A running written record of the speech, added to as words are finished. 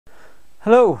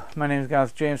Hello, my name is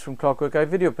Gareth James from Clockwork Eye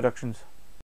Video Productions.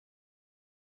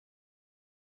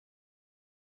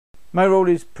 My role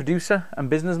is producer and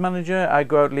business manager. I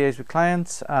go out liaise with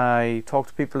clients. I talk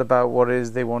to people about what it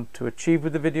is they want to achieve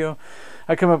with the video.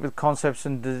 I come up with concepts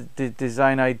and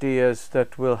design ideas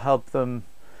that will help them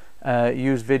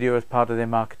use video as part of their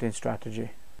marketing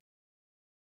strategy.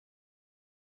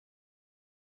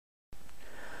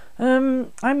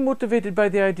 I'm motivated by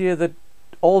the idea that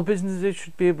all businesses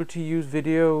should be able to use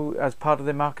video as part of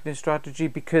their marketing strategy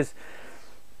because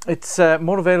it's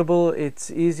more available, it's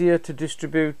easier to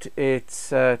distribute,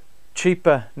 it's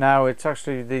cheaper now. It's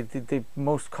actually the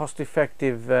most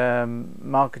cost-effective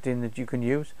marketing that you can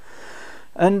use.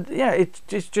 And yeah,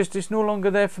 it's no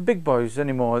longer there for big boys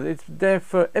anymore. It's there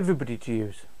for everybody to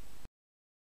use.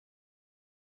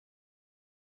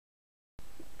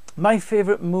 My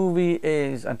favourite movie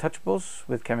is Untouchables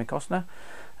with Kevin Costner.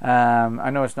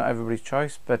 I know it's not everybody's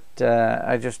choice, but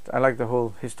I like the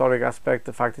whole historic aspect,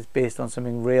 the fact it's based on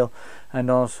something real,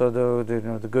 and also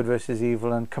the good versus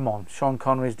evil. And come on, Sean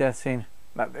Connery's death scene,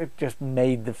 it just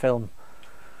made the film.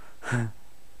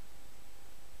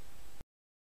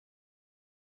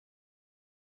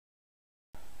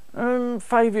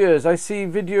 5 years, I see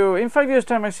video. In 5 years'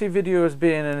 time, I see video as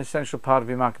being an essential part of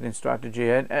your marketing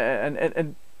strategy,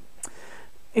 and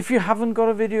if you haven't got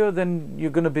a video, then you're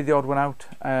going to be the odd one out.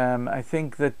 I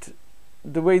think that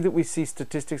the way that we see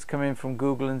statistics come in from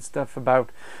Google and stuff,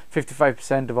 about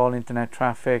 55% of all internet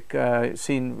traffic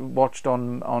watched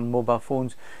on mobile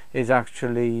phones is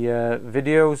actually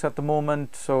videos at the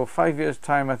moment. So 5 years'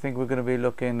 time, I think we're going to be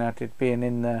looking at it being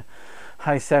in the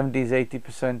high 70s,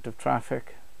 80% of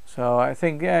traffic. So I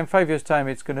think, yeah, in 5 years' time,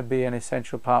 it's going to be an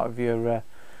essential part of your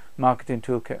marketing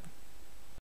toolkit.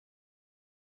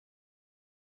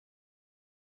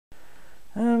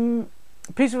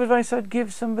 Piece of advice I'd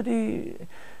give somebody,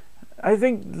 I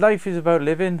think life is about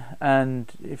living,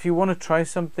 and if you want to try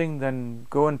something, then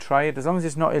go and try it. As long as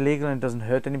it's not illegal and doesn't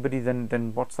hurt anybody,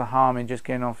 then what's the harm in just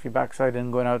getting off your backside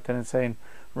and going out there and saying,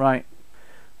 right,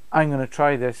 I'm going to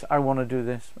try this, I want to do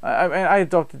this. I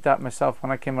adopted that myself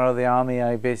when I came out of the army.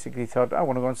 I basically thought, I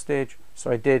want to go on stage,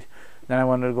 so I did. Then I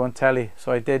wanted to go on telly,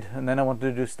 so I did. And then I wanted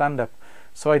to do stand-up,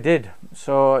 so I did.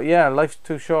 So yeah, life's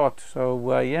too short.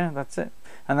 So yeah, that's it.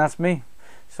 And that's me.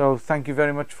 So thank you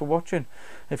very much for watching.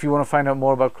 If you want to find out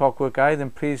more about Clockwork Eye, then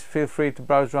please feel free to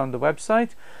browse around the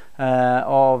website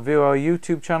or view our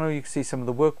YouTube channel. You can see some of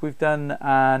the work we've done,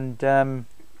 and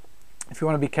if you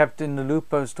want to be kept in the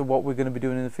loop as to what we're going to be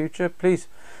doing in the future, please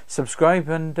subscribe,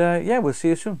 and yeah, we'll see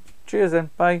you soon. Cheers then,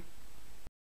 bye.